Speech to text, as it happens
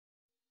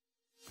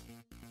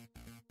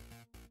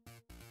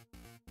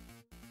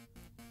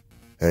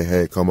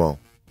Hey, come on.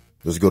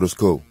 Let's go to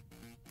school.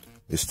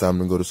 It's time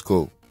to go to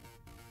school.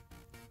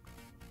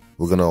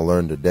 We're going to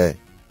learn today.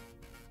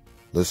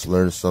 Let's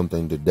learn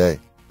something today.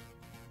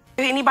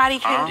 Anybody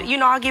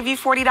can, I'll give you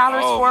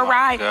 $40 for a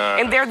ride. God.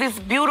 And they're these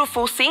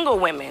beautiful single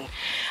women.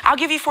 I'll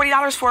give you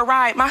 $40 for a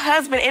ride. My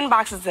husband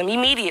inboxes them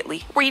immediately.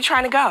 Where you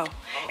trying to go?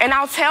 And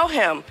I'll tell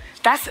him,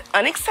 that's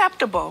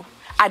unacceptable.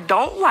 I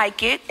don't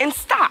like it, and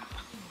stop.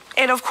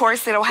 And of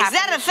course, it'll happen.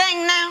 Is that a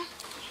thing now?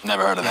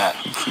 Never heard of that.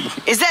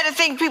 Is that a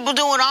thing people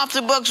doing off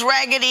the books,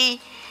 raggedy,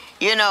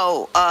 fake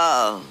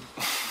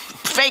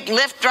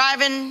Lyft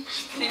driving,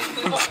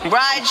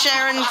 ride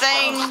sharing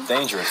thing?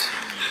 Dangerous.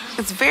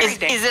 It's very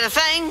dangerous. Is it a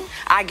thing?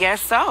 I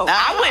guess so.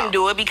 I wouldn't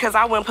do it because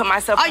I wouldn't put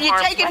myself Are in you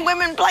harm's taking way.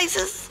 women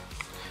places?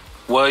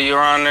 Well, Your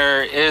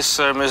Honor, it's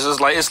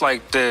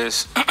like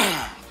this.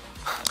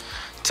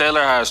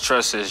 Taylor has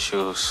trust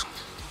issues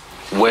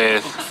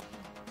with.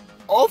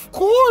 Of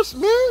course,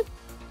 man.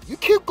 You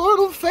keep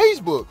going on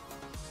Facebook.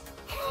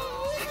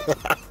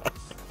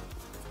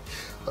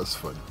 That's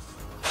funny.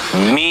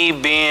 Me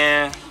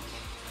being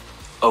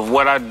of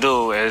what I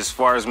do as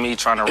far as me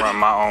trying to run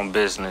my own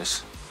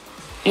business.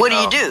 What do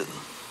you do?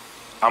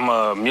 I'm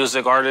a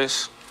music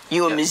artist.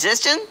 You a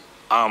musician?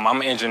 I'm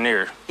an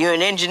engineer. You're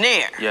an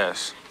engineer?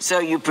 Yes. So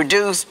you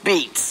produce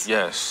beats?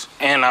 Yes.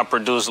 And I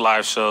produce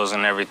live shows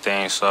and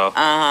everything. So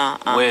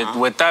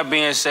with that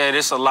being said,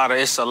 it's a lot of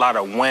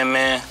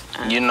women,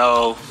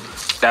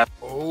 that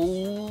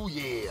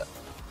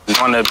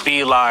wanna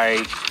be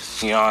like,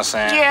 you know what I'm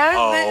saying? Yeah.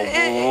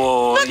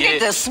 Look at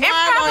the smile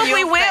on your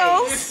It probably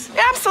will. face.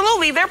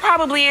 Absolutely. There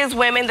probably is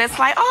women that's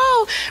like,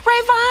 oh,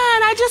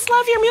 Rayvon, I just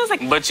love your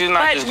music. But you're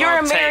not just you're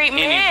gonna a married take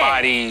man.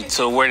 anybody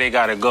to where they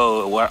gotta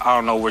go. I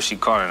don't know where she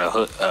calling it,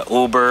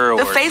 Uber or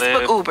The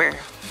Facebook Lyft. Uber.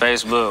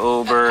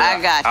 Facebook Uber.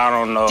 I got you. I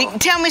don't know.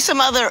 Tell me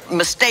some other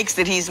mistakes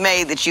that he's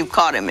made that you've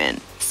caught him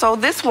in. So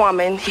this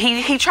woman,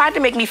 he tried to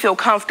make me feel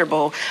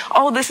comfortable.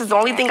 Oh, this is the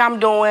only thing I'm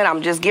doing.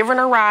 I'm just giving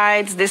her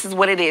rides. This is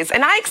what it is.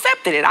 And I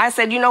accepted it. I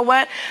said, you know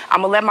what?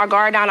 I'm going to let my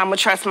guard down. I'm going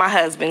to trust my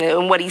husband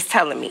and what he's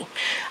telling me.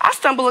 I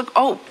stumbled,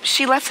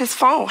 she left her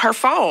phone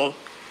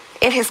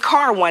in his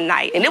car one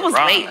night. And it was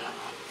late.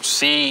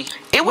 See?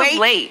 It was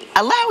late.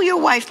 Allow your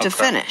wife to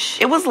finish.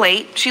 It was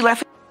late. She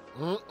left.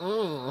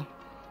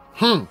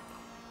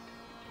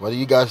 What do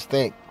you guys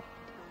think?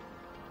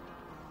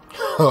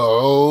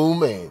 Oh,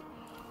 man.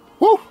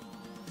 Woo!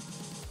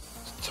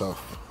 It's tough.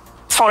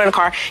 Phone in the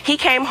car. He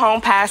came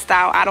home, passed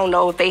out. I don't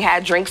know if they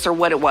had drinks or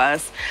what it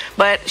was,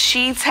 but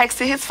she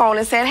texted his phone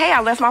and said, "Hey,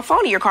 I left my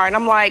phone in your car." And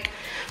I'm like,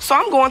 so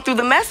I'm going through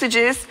the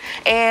messages,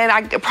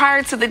 and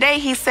prior to the day,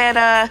 he said,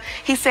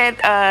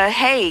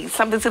 "Hey,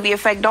 something to the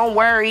effect, don't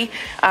worry,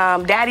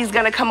 Daddy's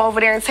gonna come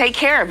over there and take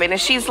care of it." And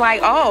she's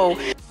like, "Oh,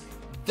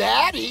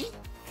 Daddy?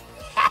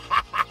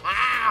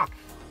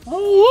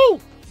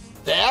 Woo!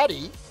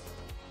 Daddy?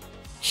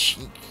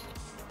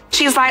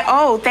 She's like,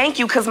 "Oh, thank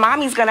you, because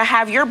Mommy's going to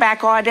have your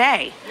back all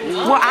day."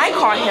 Well, I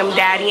call him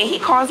Daddy, and he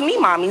calls me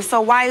Mommy. So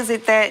why is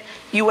it that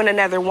you and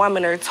another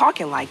woman are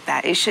talking like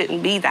that? It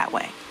shouldn't be that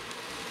way.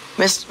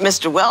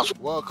 Mr. Welch?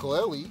 Well,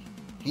 clearly,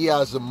 he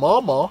has a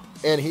mama,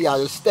 and he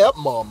has a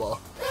stepmama.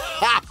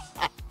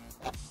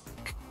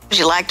 Would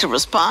you like to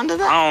respond to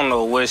that? I don't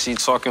know what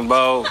she's talking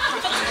about.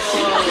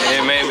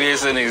 And maybe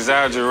it's an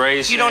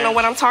exaggeration. You don't know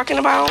what I'm talking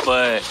about?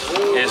 But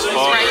it's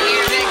far.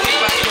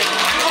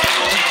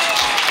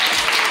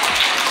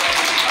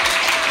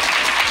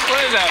 What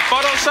is that,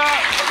 Photoshop?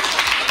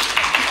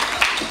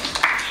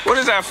 What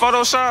is that,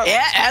 Photoshop?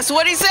 Yeah, that's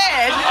what he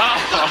said.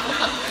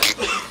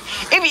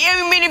 If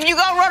you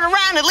gonna run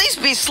around, at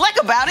least be slick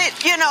about it,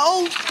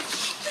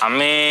 I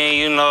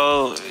mean,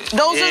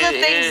 Those are the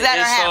things that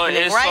are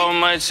happening, it's right? so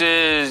much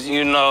as,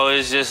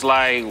 it's just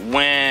like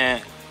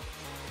when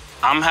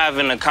I'm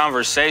having a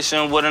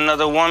conversation with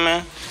another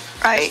woman,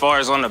 right, as far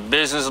as on the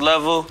business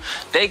level,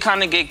 they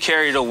kind of get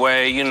carried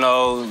away, you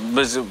know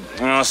what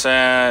I'm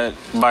saying,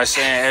 by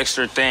saying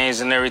extra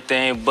things and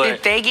everything. But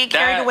did they get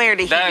carried away or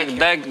did he get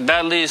carried?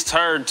 That leads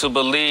her to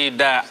believe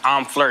that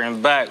I'm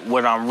flirting back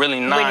when I'm really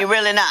not. When you're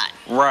really not.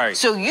 Right.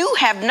 So you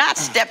have not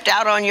stepped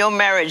out on your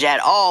marriage at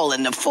all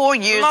in the 4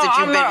 years that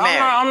you've been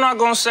married. I'm not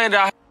going to say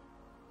that.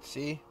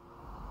 See?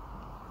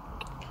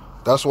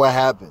 That's what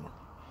happened.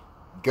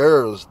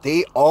 Girls,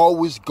 they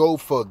always go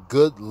for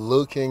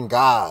good-looking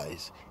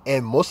guys.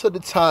 And most of the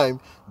time,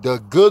 the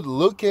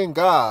good-looking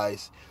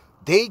guys,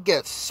 they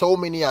get so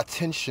many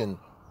attention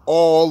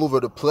all over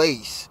the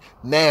place.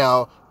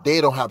 Now,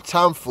 they don't have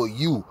time for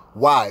you.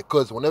 Why?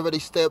 Because whenever they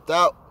stepped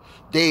out,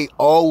 they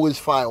always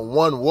find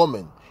one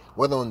woman,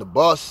 whether on the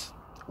bus,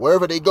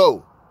 wherever they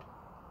go,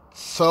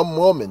 some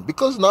woman.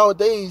 Because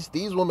nowadays,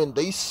 these women,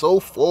 they so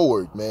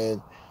forward,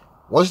 man.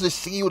 Once they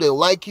see you, they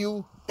like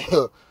you,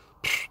 they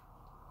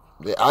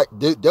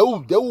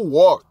will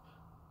walk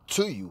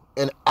to you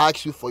and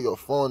ask you for your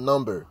phone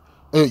number.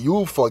 And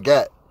you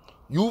forget.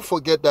 You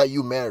forget that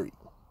you married.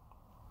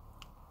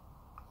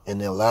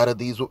 And a lot of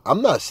these,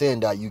 I'm not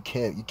saying that you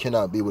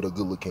cannot be with a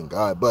good looking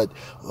guy, but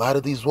a lot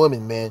of these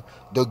women, man,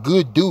 the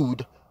good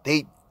dude,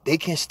 they they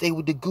can stay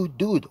with the good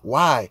dude.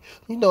 Why?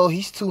 You know,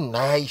 he's too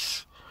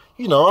nice.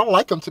 You know, I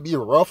like him to be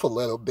rough a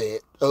little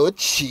bit. Oh,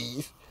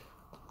 jeez.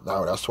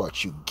 No, that's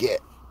what you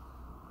get.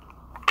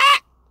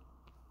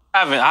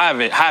 I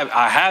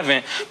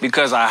haven't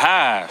because I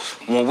have.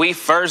 When we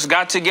first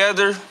got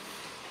together,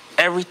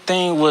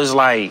 everything was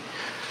like,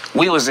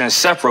 we was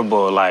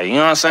inseparable. Like, you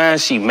know what I'm saying?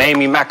 She made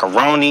me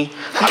macaroni.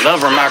 I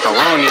love her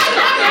macaroni. You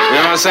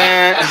know what I'm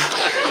saying?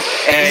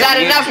 And is that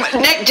enough,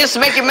 Nick, just to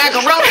make your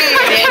macaroni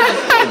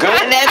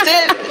and that's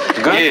it?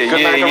 Good.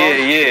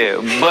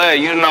 Yeah. But,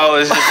 you know,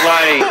 it's just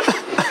like,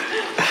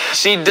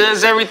 she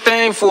does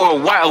everything for a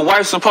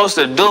wife's supposed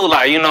to do.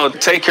 Like, you know,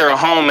 take care of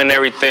home and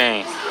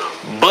everything.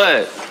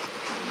 But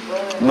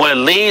what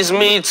leads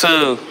me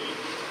to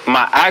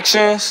my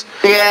actions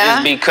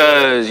is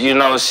because, you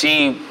know,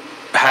 she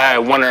had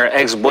one of her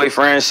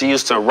ex-boyfriends she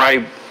used to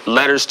write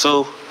letters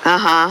to,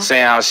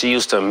 saying how she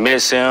used to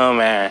miss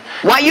him. And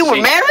while you were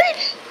married?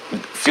 A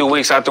few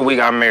weeks after we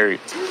got married.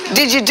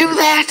 Did you do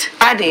that?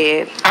 I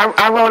did.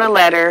 I wrote a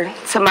letter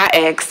to my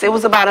ex. It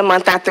was about a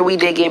month after we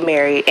did get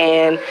married.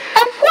 And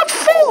what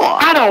for?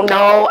 I don't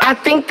know. I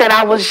think that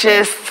I was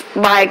just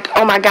like,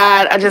 oh my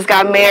God, I just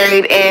got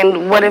married,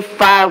 and what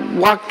if I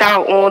walked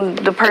out on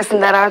the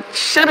person that I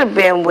should have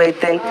been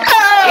with? And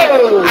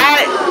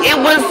it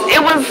was.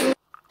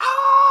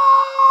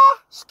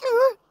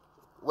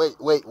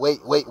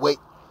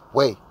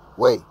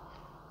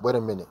 Wait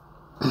a minute.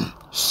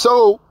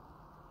 So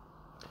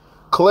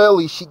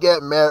clearly she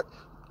got married.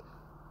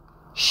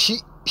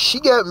 She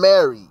got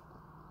married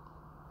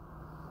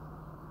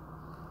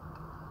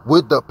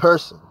with the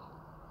person.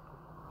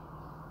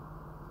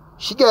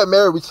 She got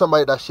married with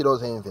somebody that she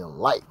doesn't even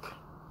like.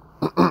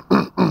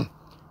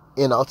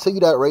 And I'll tell you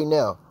that right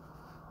now.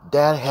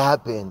 That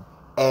happened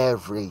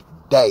every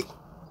day.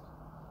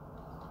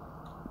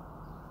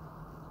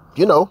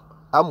 You know,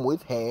 I'm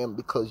with him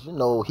because, you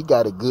know, he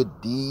got a good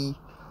D.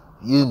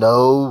 You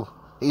know,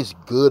 he's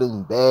good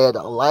and bad.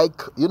 I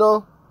like, you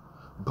know.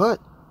 But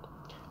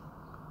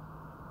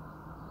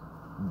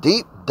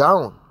deep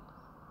down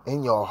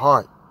in your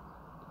heart,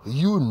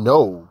 you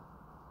know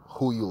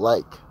who you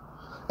like.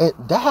 And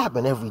that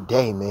happened every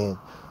day, man.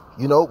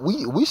 You know,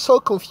 we so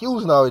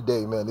confused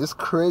nowadays, man. It's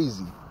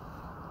crazy.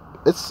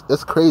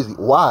 It's crazy.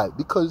 Why?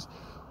 Because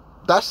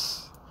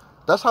that's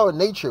our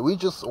nature. We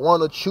just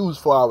want to choose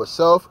for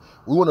ourselves.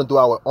 We want to do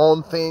our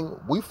own thing.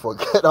 We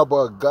forget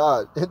about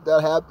God.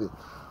 That happened.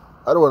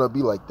 I don't want to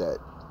be like that.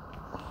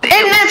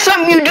 Isn't that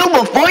something you do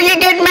before you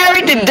get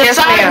married to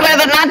decide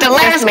whether or not the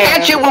last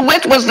cat you were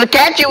with was the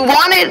cat you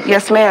wanted?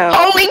 Yes, ma'am.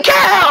 Holy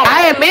cow!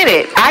 I admit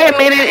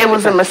it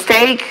was a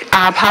mistake.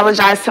 I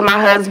apologized to my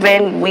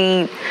husband.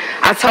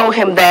 I told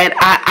him that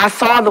I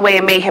saw the way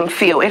it made him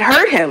feel. It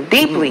hurt him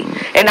deeply,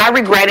 and I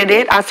regretted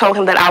it. I told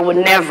him that I would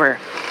never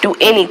do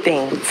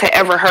anything to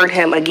ever hurt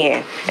him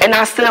again, and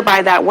I stood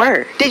by that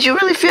word. Did you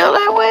really feel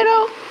that way,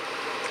 though?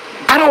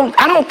 I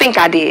don't think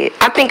I did.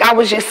 I think I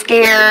was just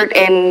scared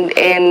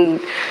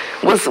and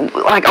was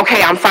like,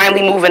 okay, I'm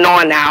finally moving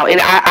on now. And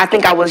I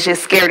think I was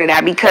just scared of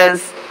that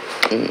because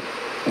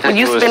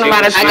you spend a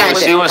lot of time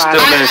with she was still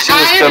into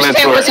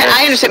it.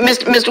 I understand,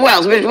 Mr.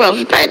 Wells,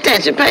 pay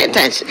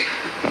attention.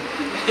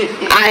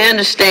 I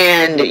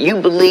understand that you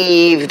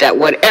believe that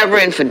whatever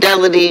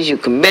infidelities you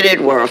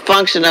committed were a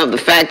function of the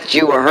fact that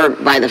you were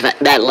hurt by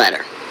that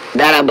letter.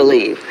 That I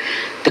believe.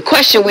 The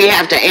question we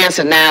have to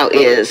answer now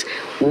is,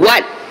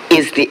 what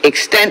is the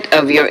extent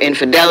of your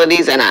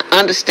infidelities? And I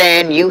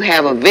understand you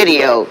have a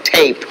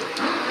videotape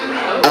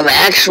of the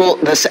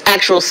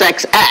actual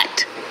sex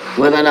act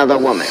with another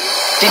woman.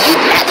 Did you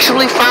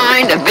actually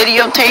find a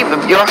videotape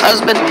of your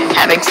husband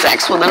having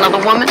sex with another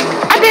woman?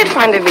 I did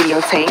find a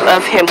videotape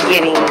of him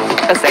getting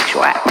a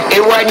sexual act.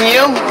 It wasn't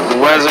you? It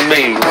wasn't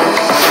me.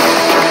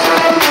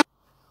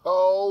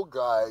 Oh,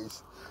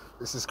 guys,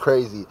 this is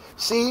crazy.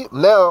 See,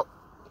 now,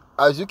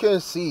 as you can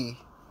see,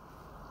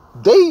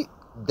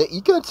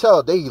 you can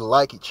tell they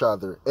like each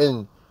other,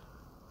 and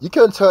you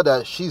can tell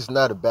that she's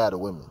not a bad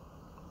woman.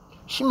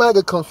 She might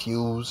get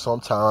confused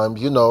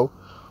sometimes, you know.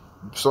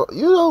 So,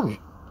 you know,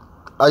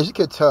 as you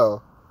can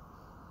tell,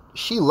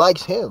 she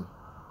likes him.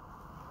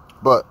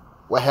 But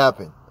what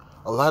happened?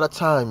 A lot of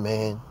time,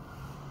 man,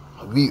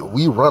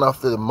 we run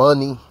after the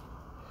money.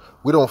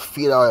 We don't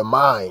feed our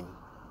mind.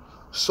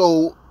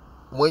 So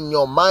when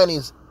your mind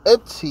is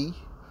empty,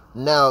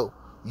 now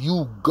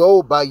you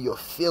go by your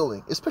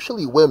feeling,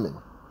 especially women.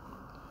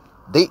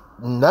 I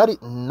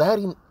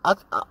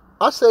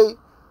say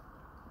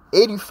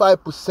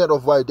 85%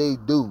 of what they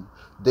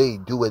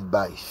do it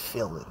by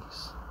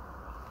feelings.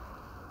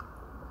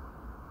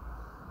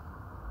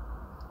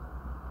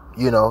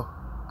 You know,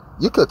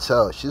 you could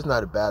tell she's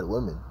not a bad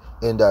woman,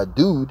 and that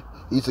dude,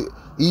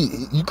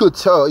 you could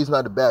tell he's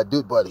not a bad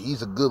dude, but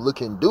he's a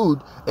good-looking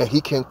dude, and he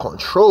can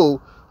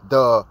control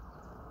the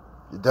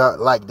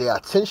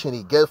attention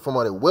he gets from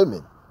other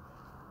women.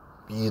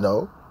 You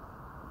know.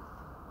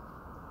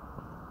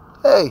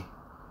 Hey,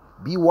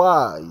 be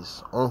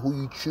wise on who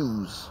you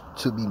choose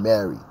to be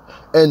married.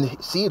 And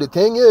see, the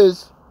thing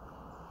is,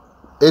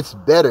 it's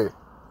better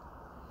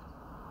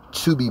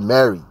to be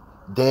married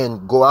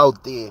than go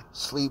out there,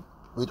 sleep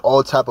with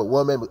all type of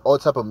women, with all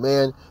type of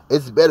men.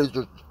 It's better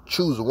to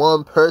choose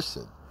one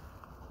person.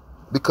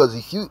 Because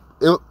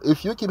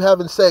if you keep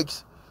having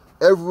sex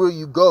everywhere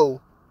you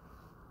go,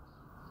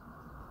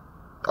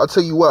 I'll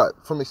tell you what,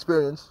 from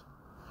experience,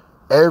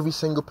 every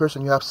single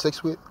person you have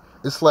sex with,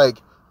 it's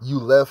like you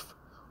left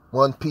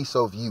one piece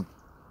of you.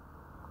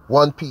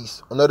 One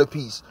piece, another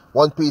piece,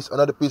 one piece,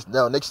 another piece.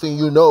 Now, next thing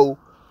you know,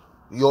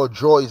 your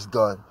joy is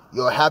gone.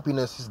 Your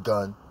happiness is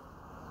gone.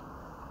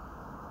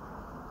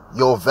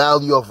 Your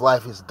value of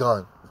life is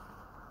gone.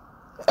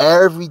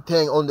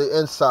 Everything on the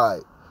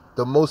inside,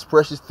 the most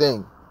precious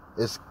thing,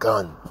 is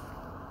gone.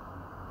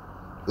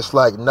 It's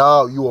like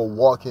now you are a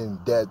walking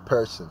dead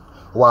person.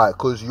 Why?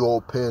 Because you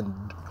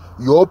open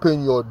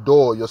your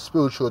door, your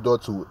spiritual door,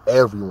 to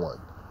everyone.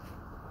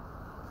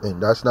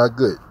 And that's not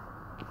good.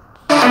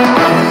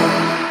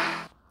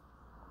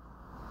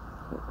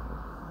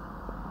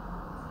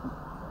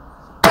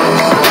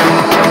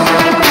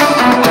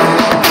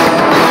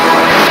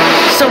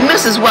 So,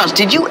 Mrs. Welch,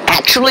 did you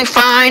actually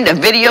find a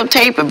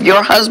videotape of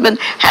your husband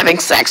having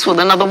sex with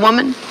another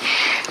woman?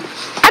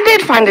 I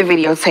did find a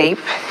videotape.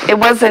 It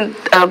wasn't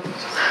of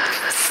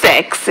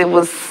sex. It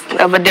was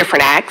of a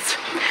different act.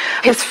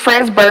 His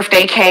friend's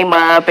birthday came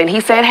up, and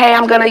he said, hey,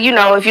 I'm going to,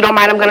 if you don't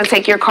mind, I'm going to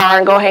take your car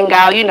and go hang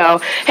out with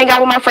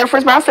my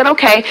friends. But I said,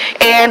 okay.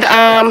 And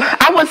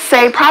I would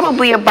say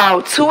probably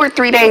about 2 or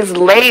 3 days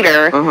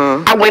later,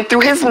 I went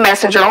through his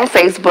messenger on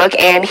Facebook,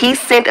 and he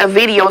sent a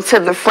video to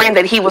the friend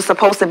that he was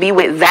supposed to be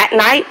with that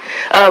night,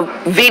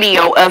 a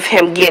video of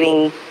him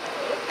getting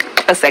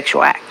a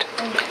sexual act.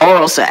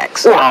 Oral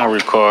sex. I don't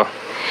recall.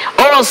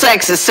 Oral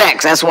sex is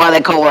sex. That's why they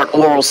call it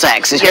oral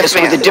sex. It's just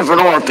with a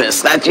different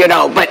orifice. That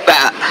but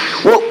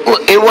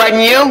it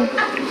wasn't you.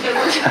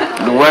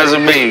 It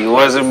wasn't me. It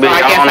wasn't me.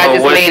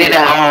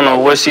 I don't know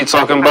what she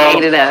talking about. I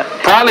made it up.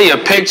 Probably a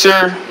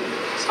picture.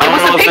 I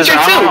don't know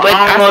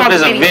if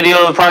it's a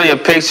video. Probably a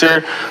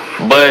picture,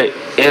 but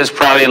it's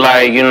probably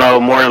like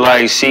more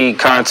like she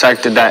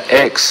contacted that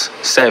ex,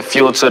 set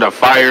fuel to the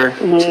fire,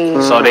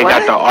 so they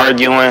got to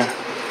arguing.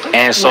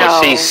 And so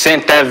she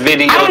sent that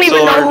video to her. I don't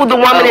even know who the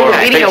woman in the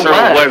video was.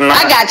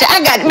 I got you.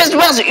 Mr.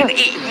 Wilson,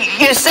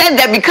 you said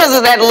that because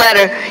of that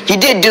letter, you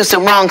did do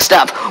some wrong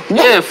stuff.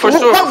 Yeah, for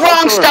sure. What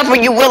wrong stuff are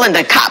you willing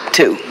to cop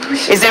to?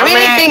 Is there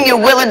anything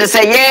you're willing to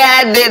say,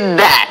 yeah, I did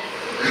that?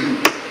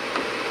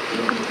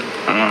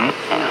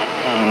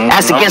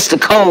 That's against the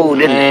code,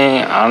 isn't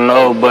it? I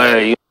know,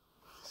 but...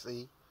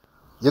 See,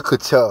 you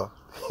could tell.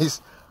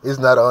 He's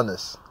not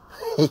honest.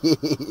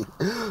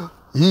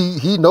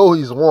 he know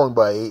he's wrong,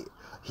 but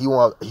he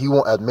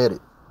won't admit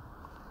it.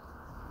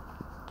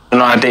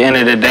 At the end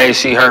of the day,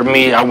 she hurt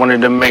me. I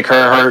wanted to make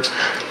her hurt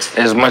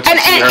as much as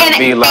she hurt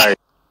me. Like,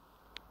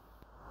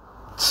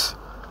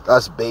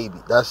 that's baby.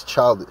 That's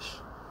childish.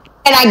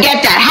 And I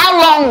get that. How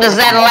long does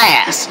that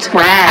last?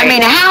 Right. I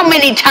mean, how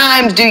many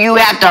times do you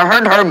have to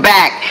hurt her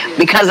back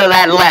because of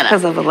that letter?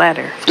 Because of a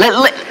letter.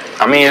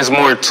 I mean, it's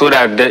more to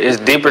that. It's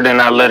deeper than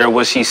that letter.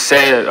 What she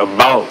said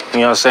about,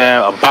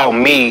 about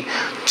me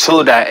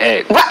to that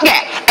ex. Right,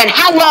 yeah. And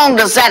how long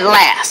does that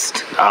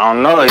last? I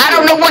don't know.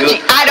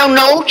 I don't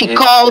know. He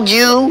called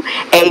you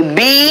a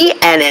B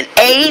and an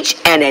H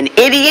and an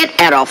idiot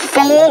and a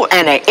fool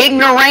and an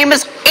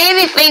ignoramus.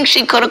 Anything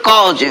she could have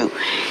called you.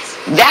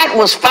 That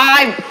was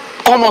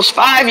almost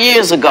 5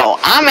 years ago.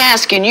 I'm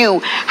asking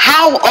you,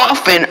 how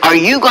often are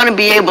you going to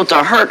be able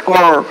to hurt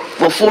her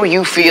before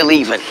you feel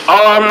even?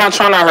 Oh, I'm not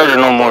trying to hurt her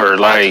no more.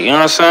 Like, you know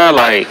what I'm saying?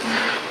 Like,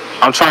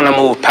 I'm trying to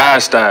move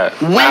past that.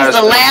 When's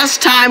the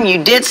last time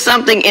you did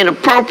something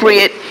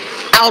inappropriate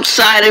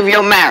outside of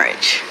your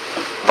marriage?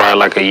 Probably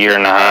like a year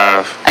and a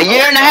half. A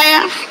year and a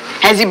half?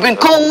 Has he been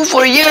cool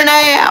for a year and a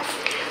half?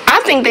 I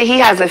think that he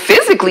hasn't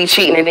physically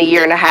cheated in a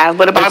year and a half,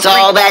 but about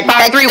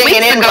 3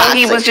 weeks ago,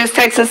 he was just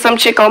texting some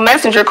chick on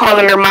Messenger,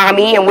 calling her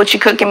mommy, and what you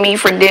cooking me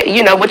for,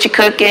 what you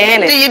cooking.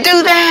 And do you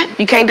do that?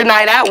 You can't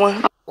deny that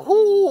one.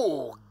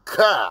 Oh,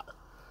 God.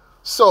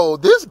 So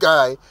this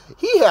guy,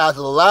 he has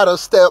a lot of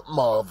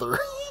stepmother.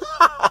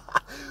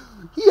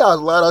 He has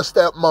a lot of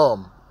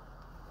stepmom.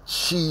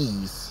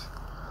 Jeez.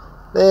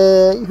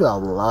 Man, you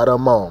have a lot of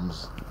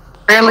moms.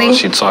 Really? What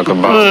she talk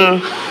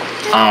about?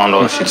 I don't know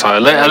what she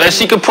talking. Unless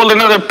she could pull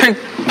another paper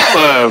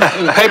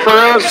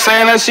up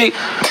saying that she...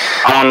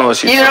 I don't know what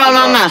she talking about. You don't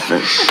know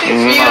nothing.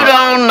 You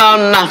don't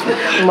know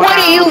nothing. Wow. What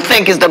do you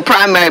think is the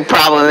primary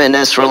problem in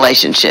this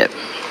relationship?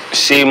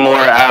 She more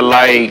at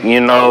like,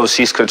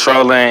 she's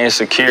controlling,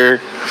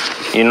 insecure.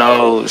 She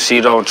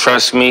don't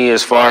trust me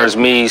as far as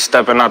me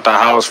stepping out the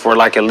house for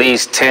like at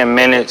least 10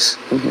 minutes,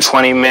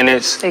 20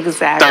 minutes,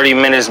 exactly. 30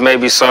 minutes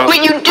maybe so.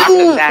 But you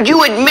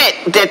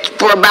admit that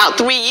for about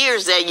 3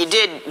 years there you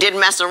did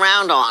mess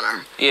around on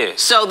her. Yeah.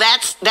 So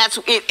that's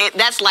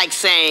like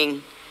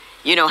saying,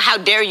 how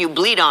dare you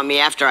bleed on me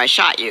after I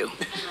shot you?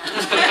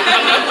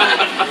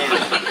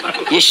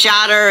 You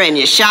shot her and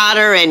you shot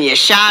her and you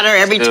shot her.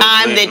 Every Still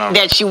time bleeding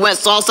that she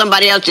saw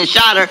somebody else, you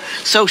shot her.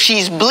 So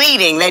she's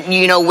bleeding. That,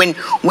 you know,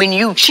 when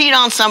you cheat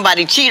on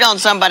somebody,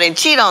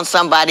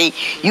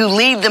 you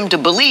lead them to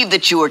believe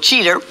that you are a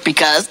cheater,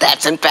 because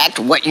that's in fact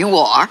what you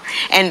are.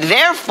 And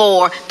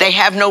therefore, they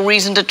have no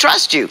reason to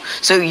trust you.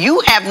 So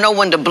you have no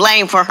one to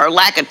blame for her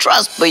lack of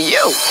trust but you.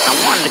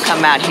 I wanted to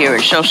come out here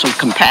and show some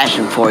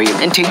compassion for you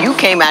until you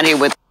came out here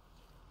with...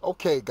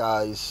 Okay,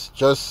 guys,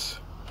 just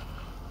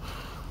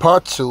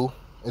part 2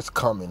 is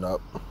coming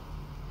up.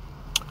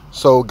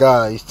 So,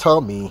 guys,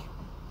 tell me,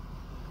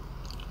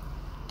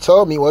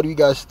 what do you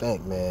guys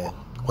think, man?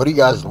 What do you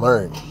guys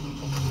learn?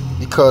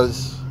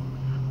 Because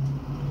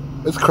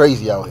it's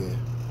crazy out here.